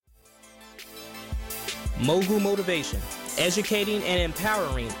Mogul Motivation, educating and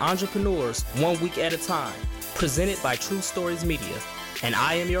empowering entrepreneurs 1 week at a time, presented by True Stories Media. And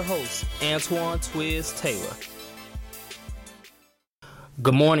I am your host, Antoine Twiz Taylor.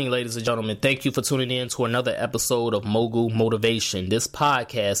 Good morning, ladies and gentlemen. Thank you for tuning in to another episode of Mogul Motivation. This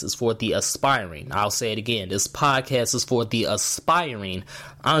podcast is for the aspiring. I'll say it again. This podcast is for the aspiring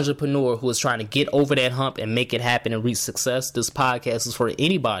entrepreneur who is trying to get over that hump and make it happen and reach success. This podcast is for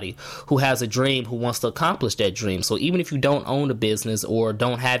anybody who has a dream, who wants to accomplish that dream. So even if you don't own a business or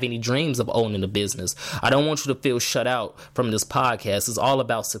don't have any dreams of owning a business, I don't want you to feel shut out from this podcast. It's all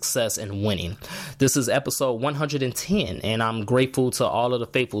about success and winning. This is episode 110, and I'm grateful to all of the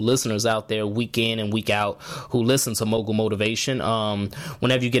faithful listeners out there week in and week out who listen to Mogul Motivation.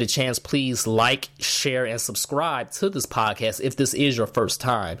 Whenever you get a chance, please like, share, and subscribe to this podcast if this is your first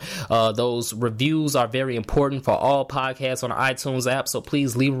time. Those reviews are very important for all podcasts on the iTunes app, so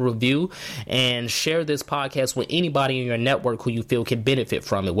please leave a review and share this podcast with anybody in your network who you feel can benefit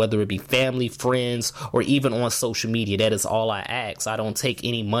from it, whether it be family, friends, or even on social media. That is all I ask. I don't take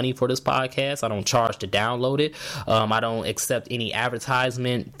any money for this podcast. I don't charge to download it. I don't accept any advertisement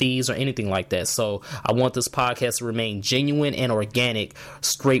fees or anything like that. So I want this podcast to remain genuine and organic,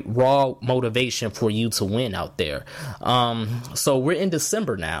 straight raw motivation for you to win out there. So we're in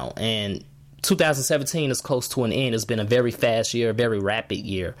December now, and 2017 is close to an end. It's been a very fast year, very rapid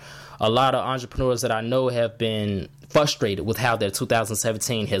year. A lot of entrepreneurs that I know have been frustrated with how their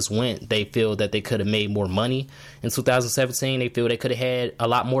 2017 has went. They feel that they could have made more money in 2017. They feel they could have had a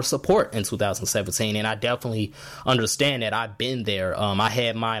lot more support in 2017. And I definitely understand that. I've been there. I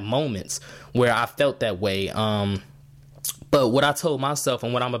had my moments where I felt that way. But what I told myself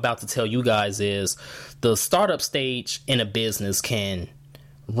and what I'm about to tell you guys is the startup stage in a business can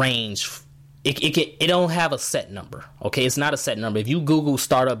range. It don't have a set number. Okay, it's not a set number. If you Google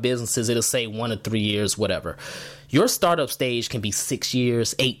startup businesses, it'll say 1 to 3 years, whatever. Your startup stage can be 6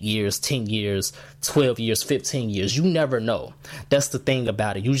 years, 8 years, 10 years, 12 years, 15 years. You never know. That's the thing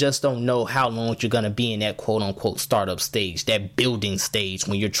about it. You just don't know how long you're going to be in that quote unquote startup stage, that building stage,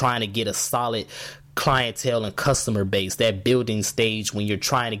 when you're trying to get a solid clientele and customer base, that building stage when you're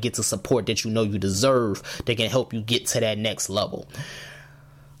trying to get the support that you know you deserve that can help you get to that next level.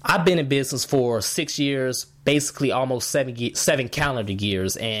 I've been in business for 6 years, basically almost seven calendar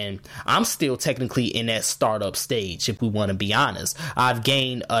years, and I'm still technically in that startup stage, if we want to be honest. I've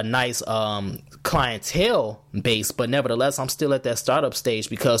gained a nice clientele base, but nevertheless, I'm still at that startup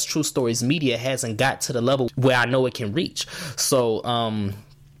stage because True Stories Media hasn't got to the level where I know it can reach. So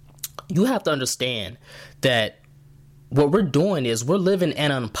you have to understand that what we're doing is we're living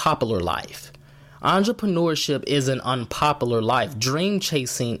an unpopular life. Entrepreneurship is an unpopular life. Dream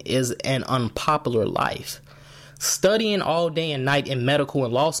chasing is an unpopular life. Studying all day and night in medical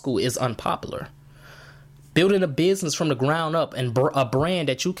and law school is unpopular. Building a business from the ground up and a brand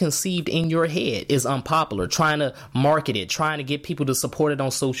that you conceived in your head is unpopular. Trying to market it, trying to get people to support it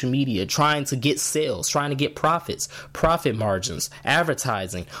on social media, trying to get sales, trying to get profits, profit margins,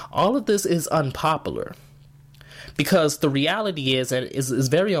 advertising. All of this is unpopular. Because the reality is, and it's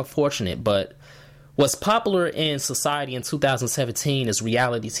very unfortunate, but what's popular in society in 2017 is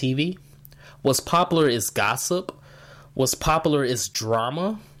reality TV. What's popular is gossip. What's popular is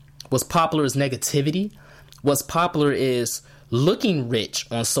drama. What's popular is negativity. What's popular is looking rich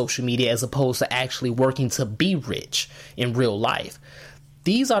on social media as opposed to actually working to be rich in real life.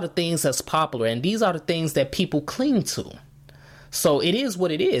 These are the things that's popular, and these are the things that people cling to. So it is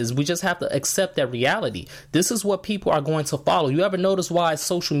what it is. We just have to accept that reality. This is what people are going to follow. You ever notice why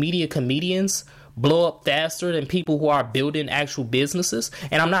social media comedians blow up faster than people who are building actual businesses?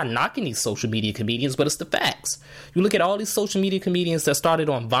 And I'm not knocking these social media comedians, but it's the facts. You look at all these social media comedians that started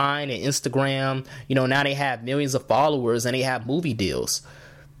on Vine and Instagram, now they have millions of followers and they have movie deals.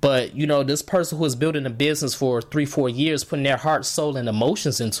 But, this person who is building a business for 3-4 years, putting their heart, soul, and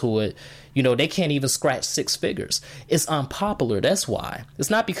emotions into it, they can't even scratch 6 figures. It's unpopular. That's why. It's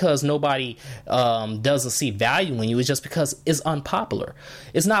not because nobody doesn't see value in you. It's just because it's unpopular.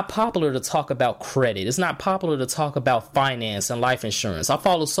 It's not popular to talk about credit. It's not popular to talk about finance and life insurance. I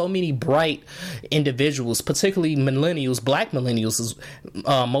follow so many bright individuals, particularly millennials, black millennials,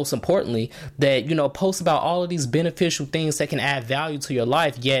 most importantly, that, post about all of these beneficial things that can add value to your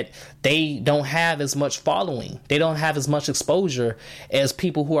life, yet they don't have as much following. They don't have as much exposure as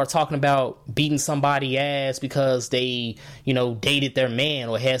people who are talking about beating somebody's ass because they, dated their man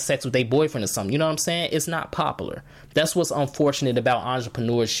or had sex with their boyfriend or something. You know what I'm saying? It's not popular. That's what's unfortunate about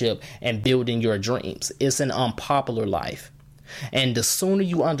entrepreneurship and building your dreams. It's an unpopular life. And the sooner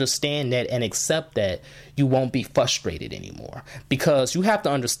you understand that and accept that, you won't be frustrated anymore. Because you have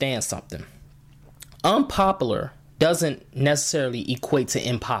to understand something. Unpopular doesn't necessarily equate to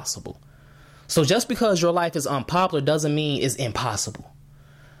impossible. So just because your life is unpopular doesn't mean it's impossible.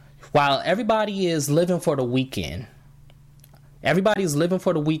 While everybody is living for the weekend,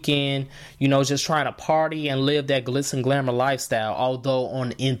 just trying to party and live that glitz and glamour lifestyle, although on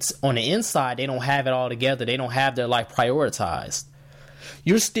the inside, they don't have it all together. They don't have their life prioritized.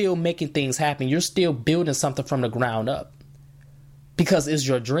 You're still making things happen. You're still building something from the ground up because it's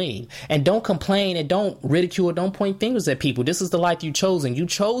your dream. And don't complain and don't ridicule, don't point fingers at people. This is the life you chose, and you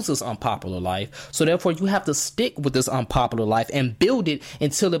chose this unpopular life. So therefore, you have to stick with this unpopular life and build it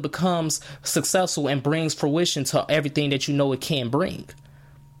until it becomes successful and brings fruition to everything that you know it can bring.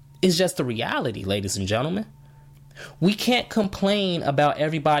 It's just the reality, ladies and gentlemen. We can't complain about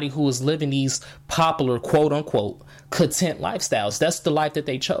everybody who is living these popular, quote unquote, content lifestyles. That's the life that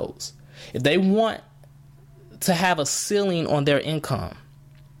they chose. If they want to have a ceiling on their income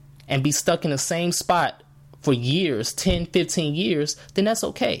and be stuck in the same spot for years, 10, 15 years, then that's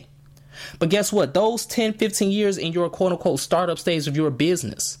okay. But guess what? Those 10, 15 years in your quote unquote startup stage of your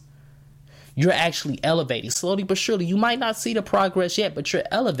business, you're actually elevating slowly but surely. You might not see the progress yet, but you're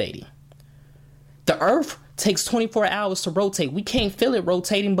elevating. The earth takes 24 hours to rotate. We can't feel it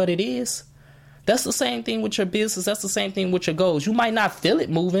rotating, but it is. That's the same thing with your business. That's the same thing with your goals. You might not feel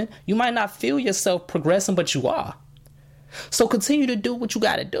it moving. You might not feel yourself progressing, but you are. So continue to do what you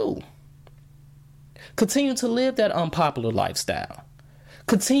got to do. Continue to live that unpopular lifestyle.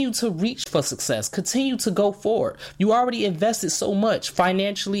 Continue to reach for success. Continue to go forward. You already invested so much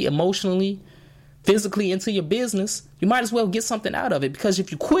financially, emotionally, physically into your business. You might as well get something out of it, because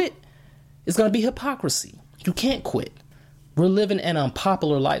if you quit, it's going to be hypocrisy. You can't quit. We're living an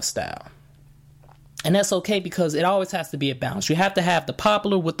unpopular lifestyle. And that's okay, because it always has to be a balance. You have to have the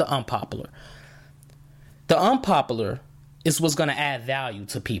popular with the unpopular. The unpopular is what's going to add value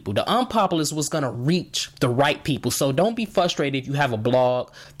to people. The unpopular is what's going to reach the right people. So don't be frustrated if you have a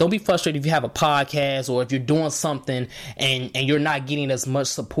blog. Don't be frustrated if you have a podcast, or if you're doing something and you're not getting as much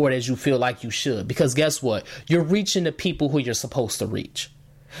support as you feel like you should. Because guess what? You're reaching the people who you're supposed to reach.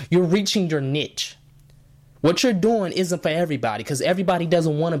 You're reaching your niche. What you're doing isn't for everybody, because everybody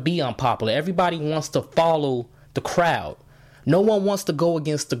doesn't want to be unpopular. Everybody wants to follow the crowd. No one wants to go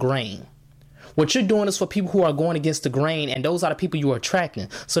against the grain. What you're doing is for people who are going against the grain, and those are the people you are attracting.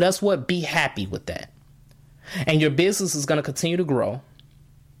 So that's what, be happy with that. And your business is going to continue to grow.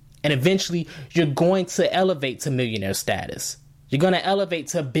 And eventually you're going to elevate to millionaire status. You're going to elevate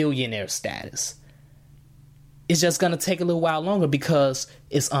to billionaire status. It's just going to take a little while longer because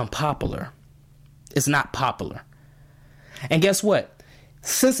it's unpopular. It's not popular. And guess what?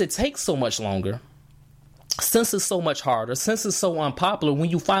 Since it takes so much longer, since it's so much harder, since it's so unpopular, when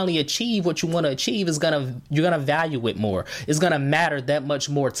you finally achieve what you want to achieve, you're gonna value it more. It's gonna matter that much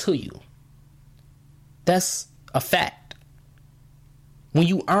more to you. That's a fact. When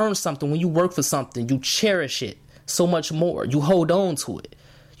you earn something, when you work for something, you cherish it so much more. You hold on to it.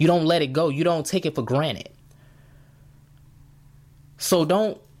 You don't let it go. You don't take it for granted. So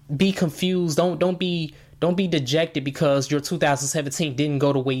don't be confused. Don't be dejected because your 2017 didn't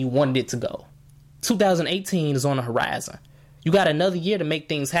go the way you wanted it to go. 2018 is on the horizon. You got another year to make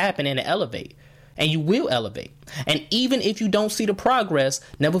things happen and to elevate. And you will elevate. And even if you don't see the progress,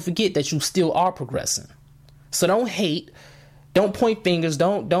 never forget that you still are progressing. So don't hate. Don't point fingers.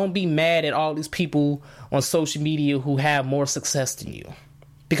 Don't be mad at all these people on social media who have more success than you,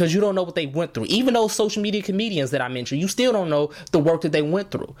 because you don't know what they went through. Even those social media comedians that I mentioned, you still don't know the work that they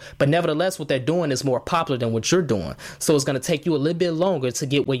went through. But nevertheless, what they're doing is more popular than what you're doing. So it's going to take you a little bit longer to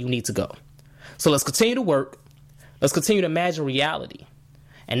get where you need to go. So let's continue to work. Let's continue to imagine reality.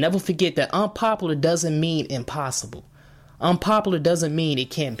 And never forget that unpopular doesn't mean impossible. Unpopular doesn't mean it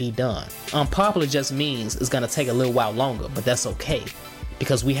can't be done. Unpopular just means it's going to take a little while longer, but that's okay,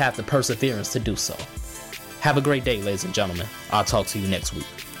 because we have the perseverance to do so. Have a great day, ladies and gentlemen. I'll talk to you next week.